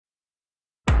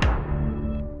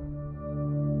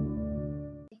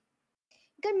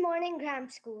Good morning, Gram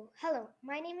School. Hello,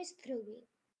 my name is Dhruvi.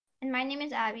 And my name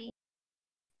is Abby.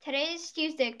 Today is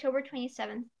Tuesday, October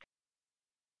 27th.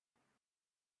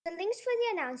 The links for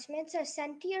the announcements are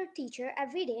sent to your teacher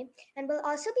every day and will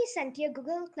also be sent to your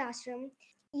Google Classroom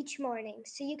each morning,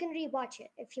 so you can rewatch it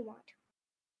if you want.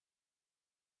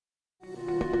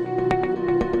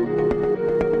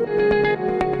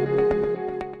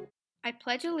 I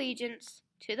pledge allegiance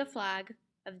to the flag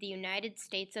of the United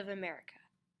States of America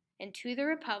and to the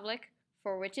republic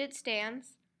for which it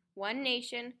stands, one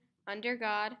nation, under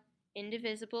God,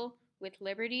 indivisible, with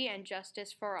liberty and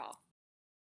justice for all.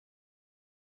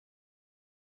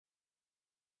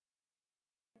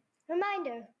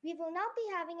 Reminder, we will not be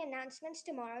having announcements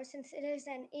tomorrow since it is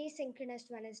an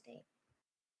asynchronous Wednesday.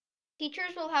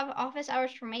 Teachers will have office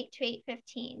hours from 8 to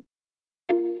 8:15.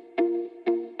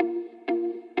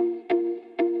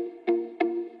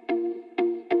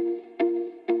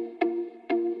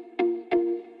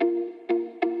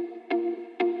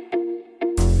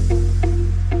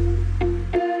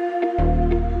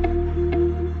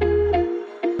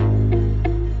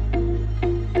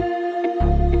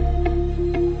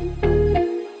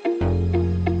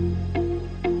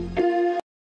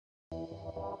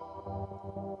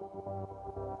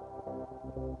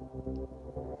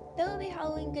 There will be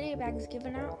Halloween goodie bags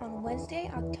given out on Wednesday,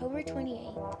 October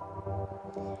 28th.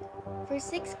 For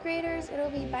 6th graders, it will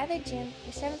be by the gym,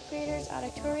 for 7th graders,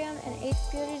 auditorium, and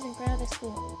 8th graders in front of the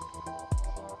school.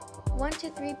 1 to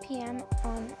 3 p.m.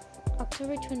 on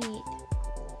October 28th.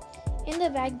 In the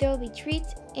bag, there will be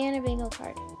treats and a bingo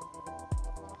card.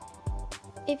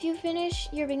 If you finish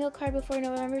your bingo card before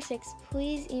November 6th,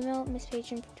 please email Ms.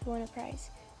 Patron to win a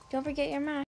prize. Don't forget your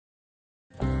mask.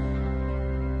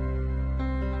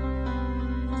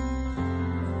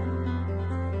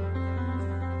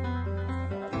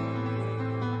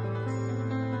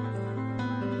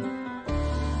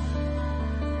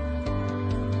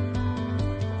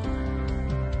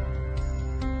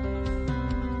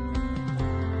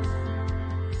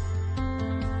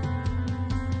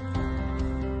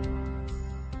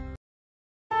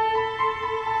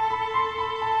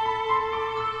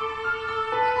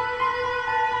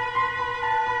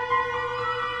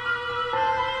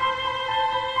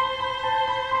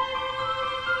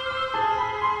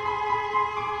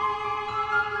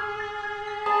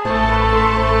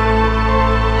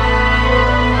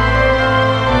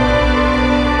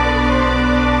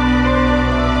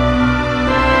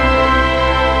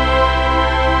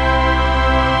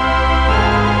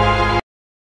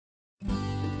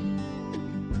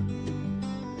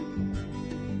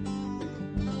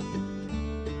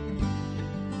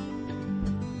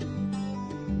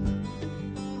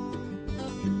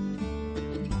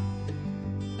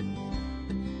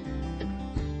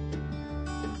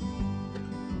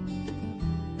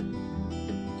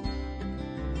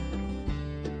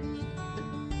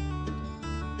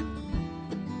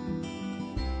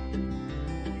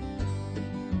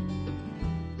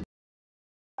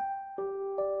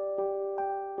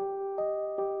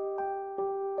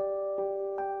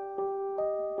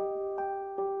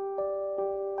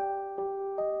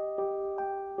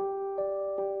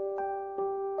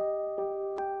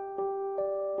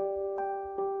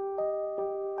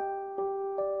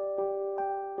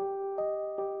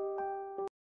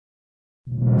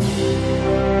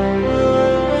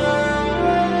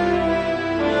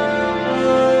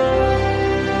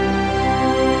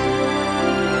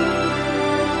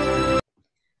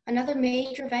 Another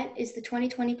major event is the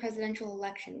 2020 presidential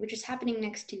election, which is happening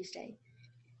next Tuesday.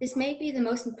 This may be the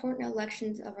most important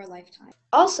elections of our lifetime.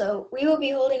 Also, we will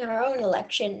be holding our own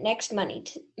election next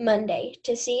Monday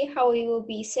to see how we will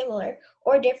be similar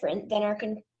or different than our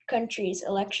country's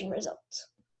election results.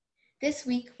 This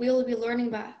week, we will be learning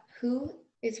about who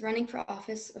is running for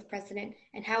office of president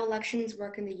and how elections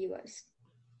work in the U.S.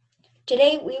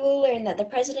 Today, we will learn that the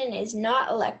president is not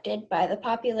elected by the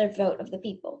popular vote of the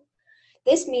people.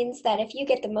 This means that if you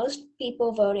get the most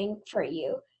people voting for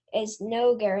you, it is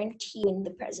no guarantee you win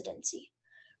the presidency.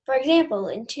 For example,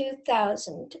 in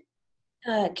 2000,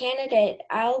 candidate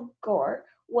Al Gore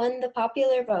won the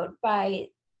popular vote by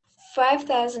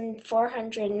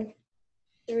 5,400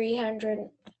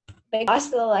 but lost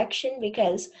the election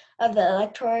because of the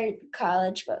Electoral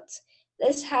College votes.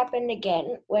 This happened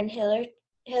again when Hillary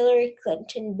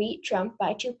Clinton beat Trump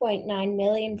by 2.9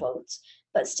 million votes,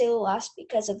 but still lost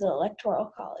because of the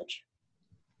Electoral College.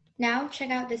 Now check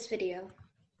out this video.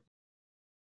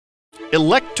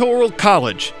 Electoral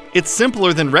College. It's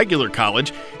simpler than regular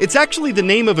college. It's actually the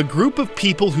name of a group of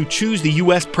people who choose the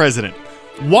U.S. president.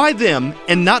 Why them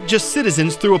and not just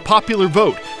citizens through a popular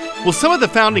vote? Well, some of the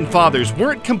founding fathers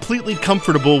weren't completely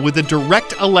comfortable with a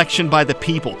direct election by the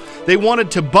people. They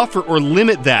wanted to buffer or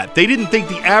limit that. They didn't think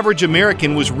the average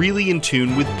American was really in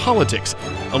tune with politics.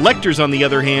 Electors, on the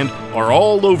other hand, are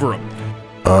all over them.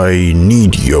 I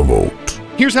need your vote.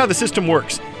 Here's how the system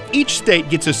works. Each state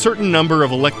gets a certain number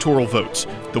of electoral votes.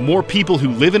 The more people who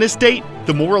live in a state,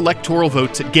 the more electoral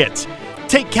votes it gets.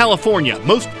 Take California,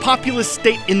 most populous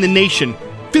state in the nation,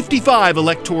 55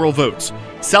 electoral votes.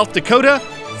 South Dakota,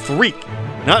 3.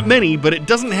 Not many, but it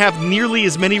doesn't have nearly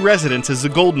as many residents as the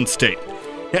Golden State.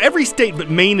 Now, every state but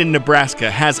Maine and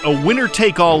Nebraska has a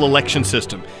winner-take-all election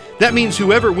system. That means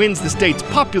whoever wins the state's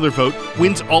popular vote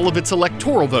wins all of its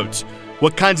electoral votes.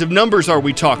 What kinds of numbers are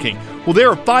we talking? Well, there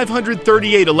are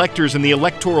 538 electors in the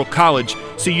Electoral College,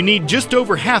 so you need just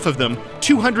over half of them,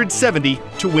 270,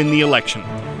 to win the election.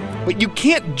 But you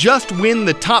can't just win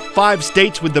the top 5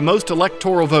 states with the most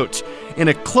electoral votes. In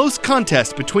a close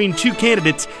contest between two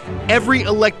candidates, every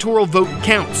electoral vote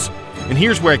counts. And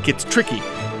here's where it gets tricky.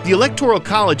 The Electoral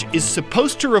College is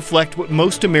supposed to reflect what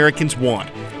most Americans want,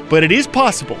 but it is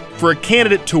possible for a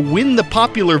candidate to win the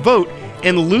popular vote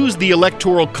and lose the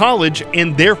Electoral College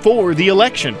and therefore the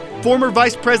election. Former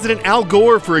Vice President Al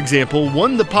Gore, for example,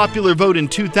 won the popular vote in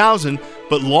 2000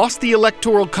 but lost the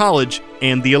Electoral College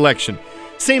and the election.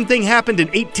 Same thing happened in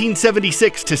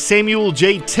 1876 to Samuel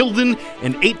J. Tilden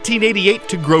and 1888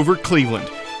 to Grover Cleveland.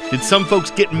 Did some folks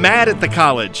get mad at the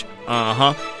college?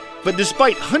 Uh-huh. But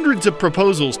despite hundreds of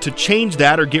proposals to change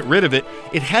that or get rid of it,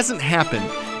 it hasn't happened,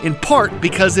 in part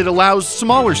because it allows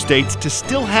smaller states to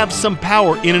still have some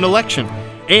power in an election,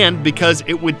 and because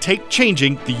it would take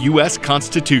changing the U.S.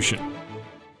 Constitution.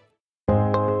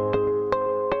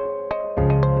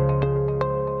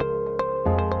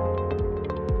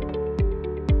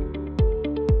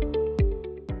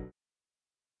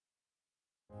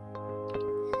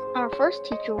 Our first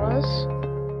teacher was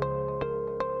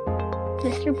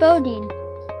Mr. Bodine.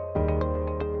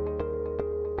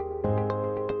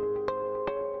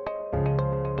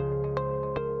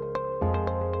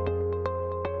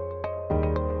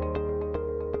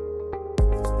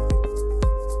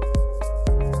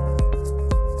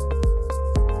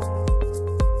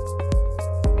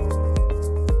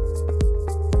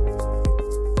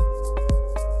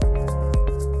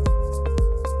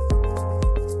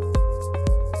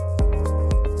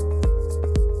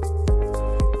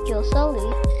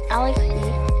 Sully, Alex C.,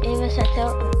 Ava Seto,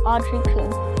 and Audrey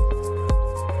Kuhn.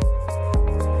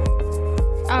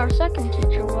 Our second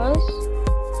teacher was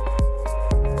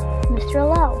Mr.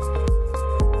 Lau.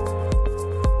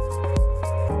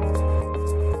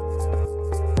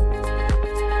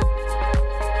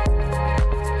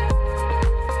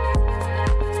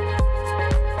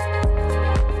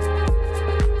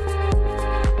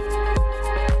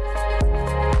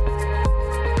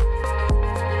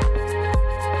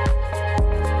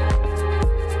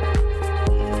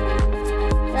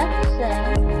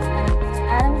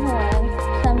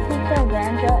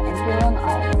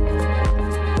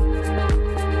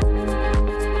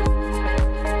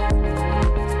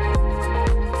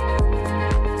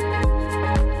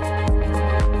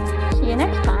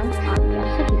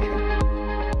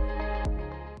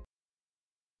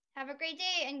 Have a great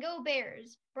day and go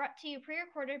Bears! Brought to you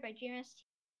pre-recorded by GMSTV.